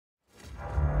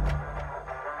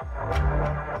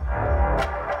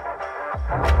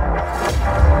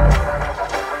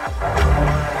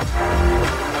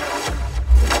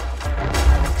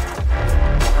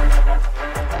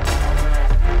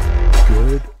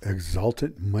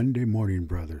Exalted Monday morning,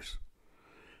 brothers.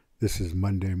 This is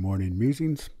Monday Morning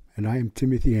Musings, and I am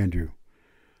Timothy Andrew,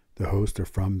 the host of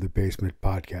From the Basement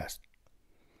podcast.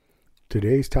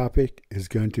 Today's topic is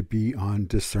going to be on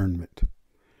discernment.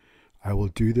 I will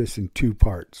do this in two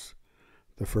parts.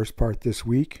 The first part this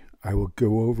week, I will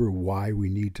go over why we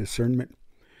need discernment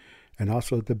and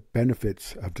also the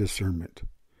benefits of discernment.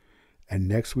 And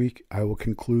next week, I will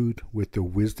conclude with the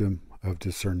wisdom of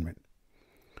discernment.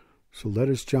 So let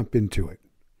us jump into it.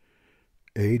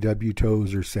 A.W.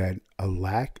 Tozer said, "A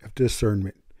lack of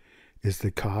discernment is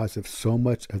the cause of so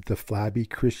much of the flabby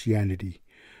Christianity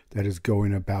that is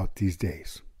going about these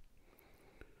days."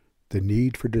 The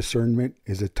need for discernment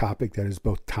is a topic that is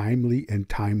both timely and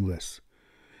timeless.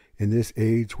 In this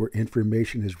age where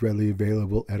information is readily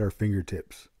available at our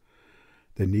fingertips,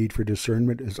 the need for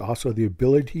discernment is also the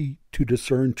ability to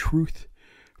discern truth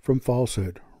from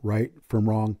falsehood, right from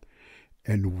wrong,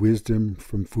 and wisdom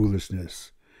from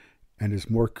foolishness, and is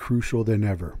more crucial than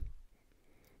ever.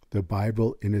 The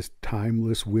Bible, in its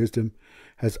timeless wisdom,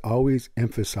 has always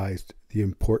emphasized the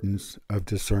importance of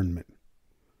discernment.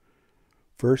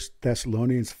 1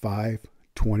 Thessalonians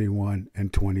 5:21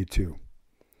 and 22.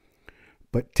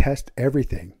 But test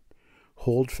everything,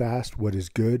 hold fast what is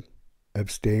good,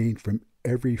 abstain from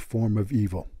every form of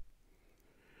evil.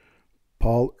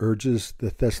 Paul urges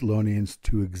the Thessalonians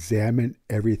to examine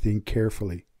everything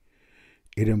carefully.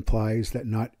 It implies that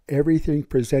not everything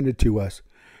presented to us,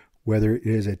 whether it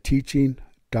is a teaching,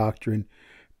 doctrine,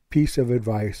 piece of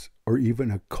advice, or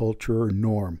even a culture or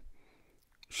norm,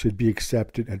 should be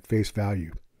accepted at face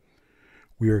value.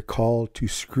 We are called to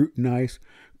scrutinize,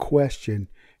 question,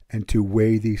 and to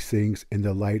weigh these things in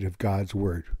the light of God's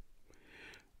Word.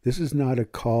 This is not a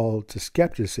call to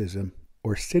skepticism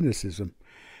or cynicism,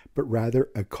 but rather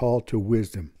a call to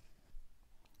wisdom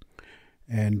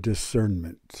and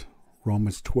discernment.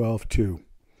 Romans 12:2.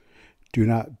 Do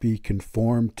not be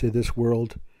conformed to this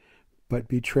world, but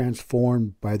be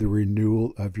transformed by the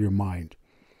renewal of your mind,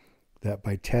 that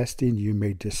by testing you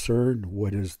may discern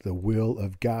what is the will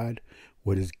of God,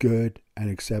 what is good and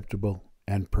acceptable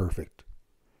and perfect.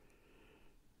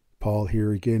 Paul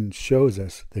here again shows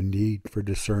us the need for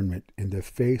discernment in the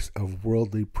face of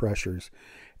worldly pressures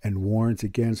and warns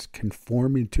against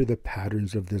conforming to the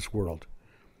patterns of this world,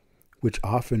 which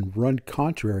often run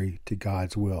contrary to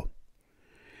God's will.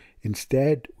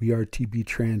 Instead, we are to be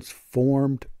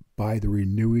transformed by the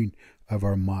renewing of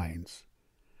our minds.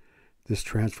 This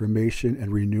transformation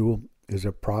and renewal is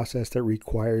a process that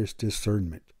requires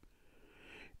discernment.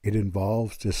 It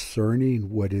involves discerning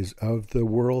what is of the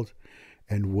world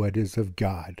and what is of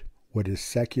God, what is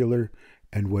secular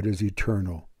and what is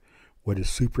eternal, what is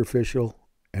superficial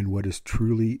and what is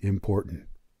truly important.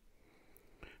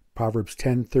 Proverbs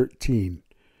 10:13.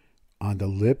 On the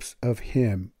lips of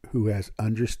him who has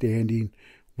understanding,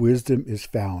 wisdom is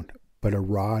found, but a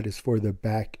rod is for the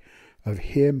back of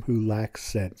him who lacks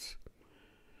sense.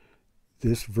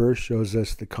 This verse shows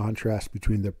us the contrast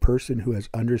between the person who has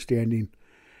understanding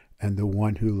and the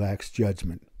one who lacks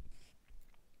judgment.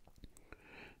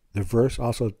 The verse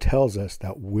also tells us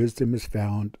that wisdom is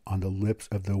found on the lips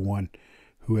of the one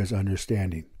who has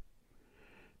understanding.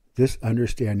 This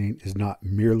understanding is not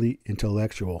merely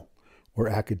intellectual or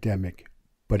academic,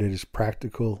 but it is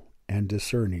practical and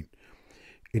discerning.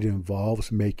 It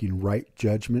involves making right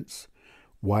judgments,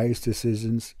 wise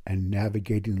decisions, and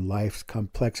navigating life's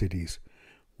complexities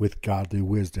with godly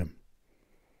wisdom.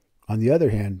 On the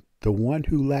other hand, the one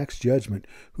who lacks judgment,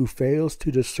 who fails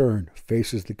to discern,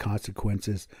 faces the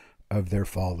consequences of their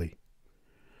folly.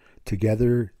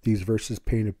 Together, these verses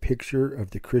paint a picture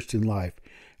of the Christian life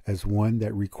as one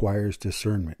that requires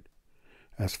discernment.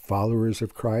 As followers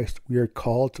of Christ, we are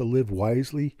called to live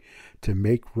wisely, to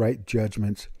make right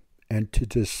judgments, and to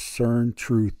discern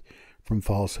truth from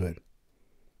falsehood.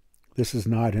 This is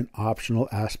not an optional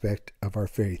aspect of our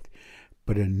faith,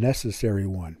 but a necessary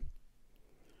one.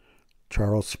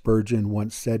 Charles Spurgeon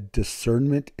once said,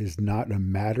 "Discernment is not a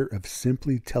matter of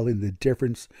simply telling the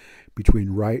difference between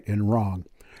right and wrong.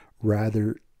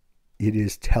 Rather, it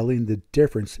is telling the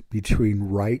difference between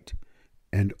right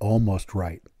and almost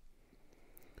right."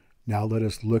 Now let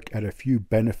us look at a few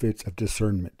benefits of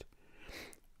discernment.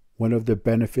 One of the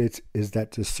benefits is that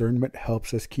discernment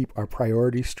helps us keep our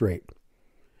priorities straight.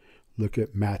 Look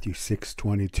at Matthew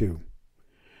 6:22.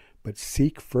 But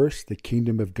seek first the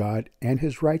kingdom of God and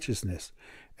his righteousness,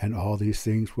 and all these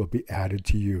things will be added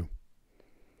to you.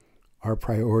 Our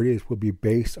priorities will be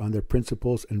based on the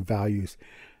principles and values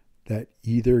that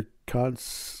either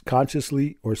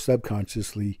consciously or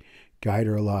subconsciously guide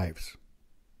our lives.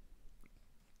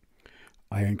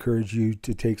 I encourage you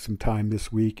to take some time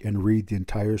this week and read the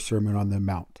entire Sermon on the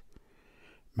Mount,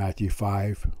 Matthew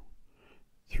 5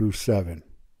 through 7.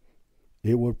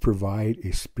 It will provide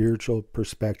a spiritual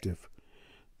perspective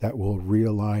that will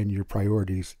realign your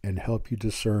priorities and help you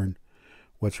discern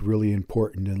what's really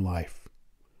important in life.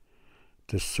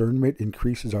 Discernment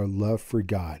increases our love for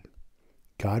God.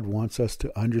 God wants us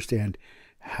to understand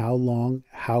how long,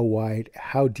 how wide,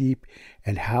 how deep,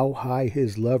 and how high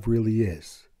His love really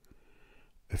is.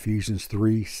 Ephesians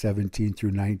 3:17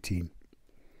 through 19.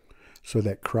 So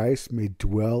that Christ may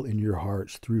dwell in your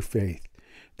hearts through faith,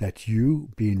 that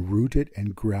you, being rooted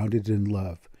and grounded in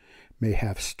love, may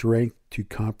have strength to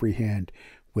comprehend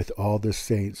with all the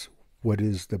saints what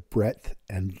is the breadth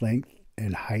and length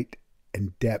and height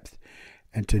and depth,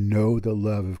 and to know the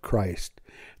love of Christ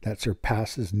that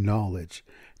surpasses knowledge,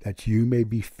 that you may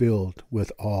be filled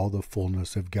with all the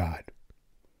fullness of God.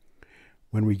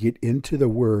 When we get into the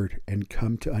Word and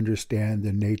come to understand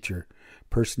the nature,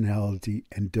 personality,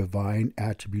 and divine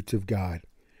attributes of God,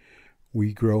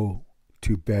 we grow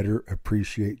to better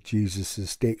appreciate Jesus'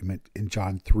 statement in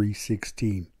John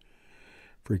 3:16.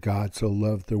 For God so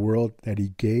loved the world that He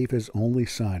gave His only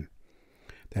Son,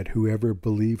 that whoever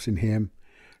believes in Him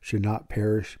should not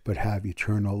perish but have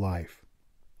eternal life.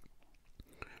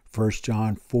 1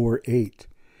 John 4:8.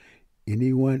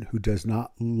 Anyone who does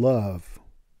not love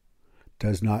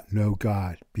does not know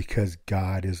God, because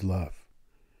God is love.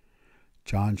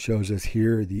 John shows us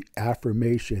here the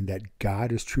affirmation that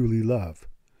God is truly love.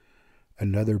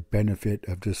 Another benefit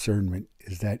of discernment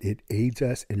is that it aids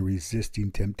us in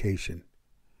resisting temptation.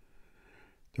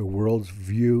 The world's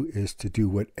view is to do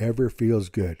whatever feels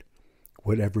good,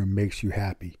 whatever makes you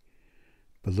happy.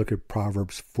 But look at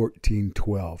Proverbs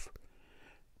 14:12.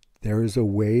 There is a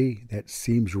way that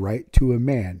seems right to a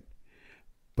man,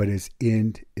 but its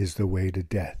end is the way to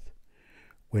death.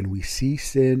 When we see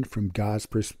sin from God's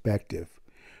perspective,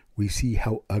 we see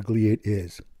how ugly it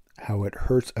is, how it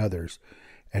hurts others,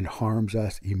 and harms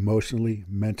us emotionally,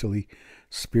 mentally,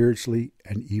 spiritually,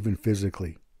 and even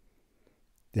physically.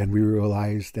 Then we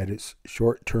realize that its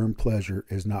short-term pleasure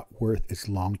is not worth its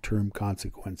long-term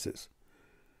consequences.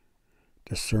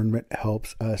 Discernment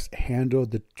helps us handle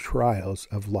the trials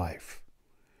of life.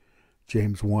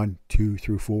 James 1:2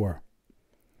 through 4.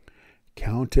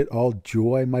 Count it all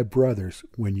joy, my brothers,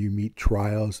 when you meet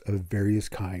trials of various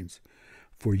kinds,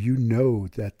 for you know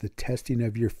that the testing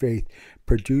of your faith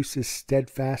produces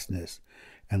steadfastness,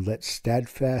 and let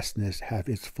steadfastness have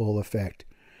its full effect,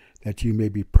 that you may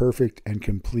be perfect and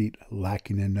complete,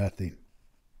 lacking in nothing.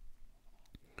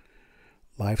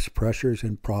 Life's pressures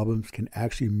and problems can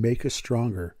actually make us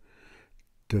stronger,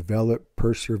 develop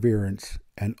perseverance,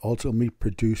 and ultimately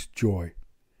produce joy.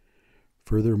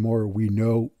 Furthermore, we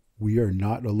know we are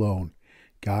not alone.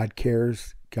 God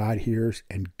cares, God hears,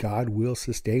 and God will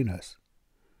sustain us.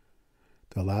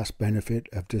 The last benefit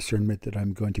of discernment that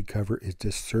I'm going to cover is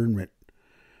discernment.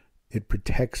 It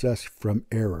protects us from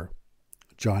error.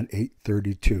 John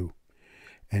 8:32.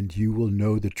 And you will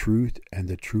know the truth, and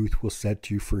the truth will set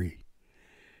you free.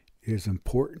 It is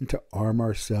important to arm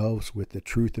ourselves with the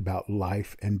truth about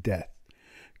life and death,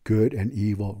 good and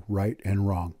evil, right and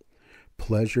wrong,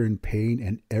 pleasure and pain,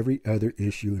 and every other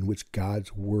issue in which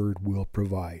God's Word will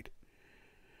provide.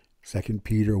 2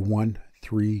 Peter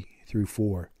 1:3 through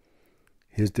 4.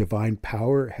 His divine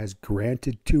power has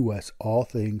granted to us all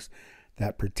things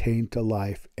that pertain to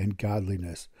life and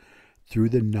godliness, through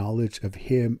the knowledge of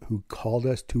Him who called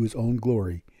us to His own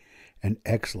glory and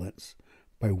excellence,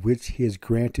 by which He has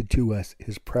granted to us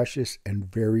His precious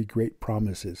and very great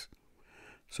promises,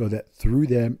 so that through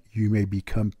them you may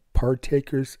become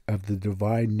partakers of the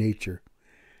divine nature,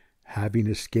 having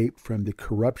escaped from the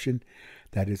corruption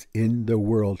that is in the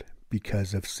world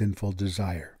because of sinful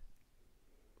desire.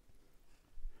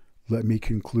 Let me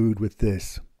conclude with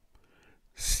this.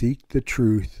 Seek the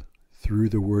truth through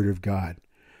the Word of God,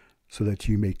 so that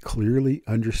you may clearly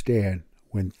understand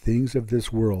when things of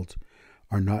this world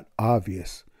are not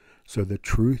obvious, so the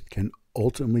truth can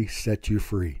ultimately set you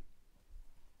free.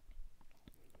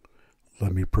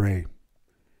 Let me pray.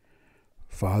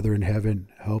 Father in heaven,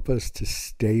 help us to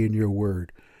stay in your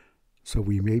word, so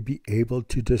we may be able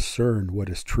to discern what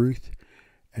is truth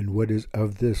and what is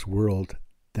of this world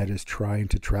that is trying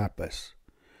to trap us.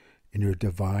 In your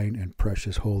divine and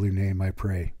precious holy name I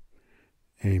pray.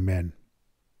 Amen.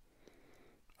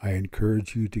 I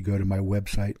encourage you to go to my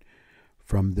website,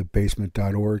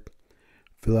 fromthebasement.org,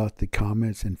 fill out the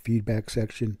comments and feedback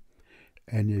section,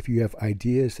 and if you have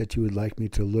ideas that you would like me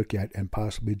to look at and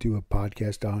possibly do a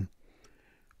podcast on,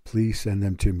 please send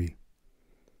them to me.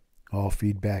 All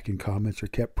feedback and comments are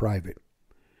kept private.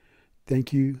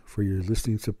 Thank you for your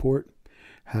listening support.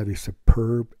 Have a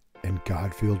superb and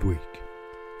God-filled week.